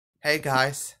Hey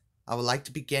guys, I would like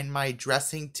to begin my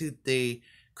addressing to the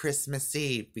Christmas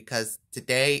Eve because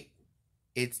today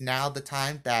it's now the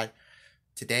time that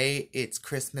today it's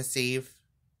Christmas Eve,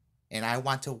 and I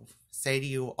want to say to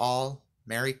you all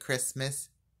Merry Christmas,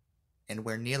 and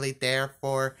we're nearly there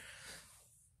for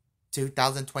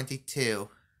 2022.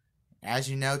 As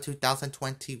you know,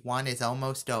 2021 is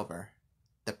almost over.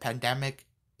 The pandemic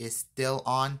is still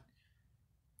on,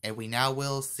 and we now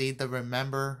will see the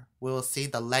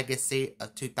legacy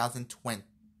of 2021.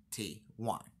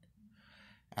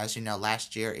 As you know,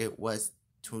 last year it was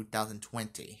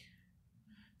 2020.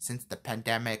 Since the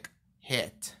pandemic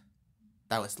hit,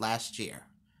 that was last year,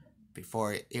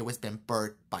 before it was been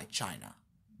birthed by China.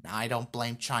 Now, I don't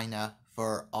blame China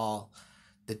for all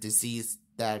the disease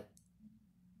that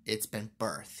it's been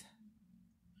birthed.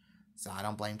 So I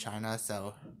don't blame China.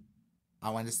 So I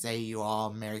want to say you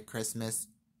all Merry Christmas,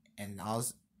 and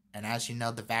as you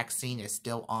know, the vaccine is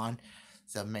still on.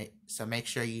 So make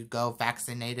sure you go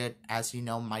vaccinated. As you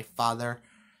know, my father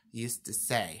used to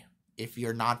say, if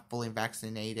you're not fully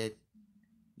vaccinated,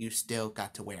 you still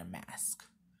got to wear a mask.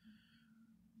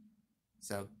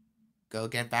 So go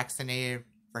get vaccinated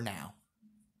for now.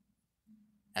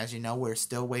 As you know, we're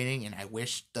still waiting, and I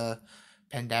wish the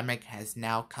pandemic has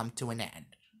now come to an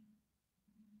end.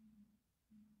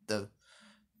 The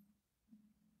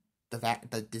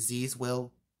disease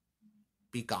will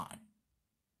be gone.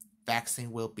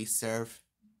 Vaccine will be served.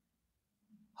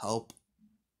 Hope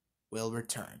will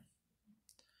return.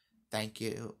 Thank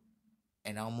you.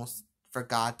 And I almost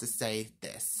forgot to say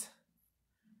this.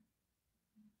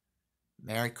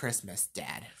 Merry Christmas,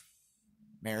 Dad.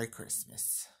 Merry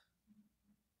Christmas.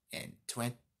 And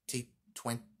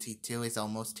 2022 is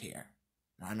almost here.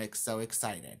 I'm so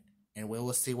excited. And we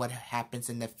will see what happens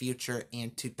in the future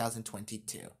in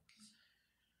 2022.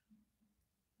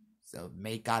 So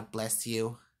may God bless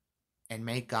you. And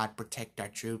may God protect our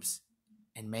troops.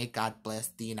 And may God bless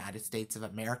the United States of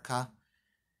America.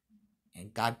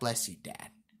 And God bless you,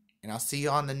 Dad. And I'll see you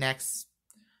on the next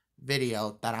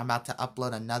video that I'm about to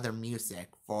upload another music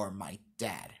for my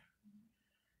dad.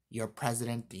 Your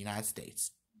President of the United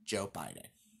States, Joe Biden.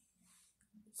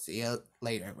 See you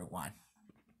later, everyone.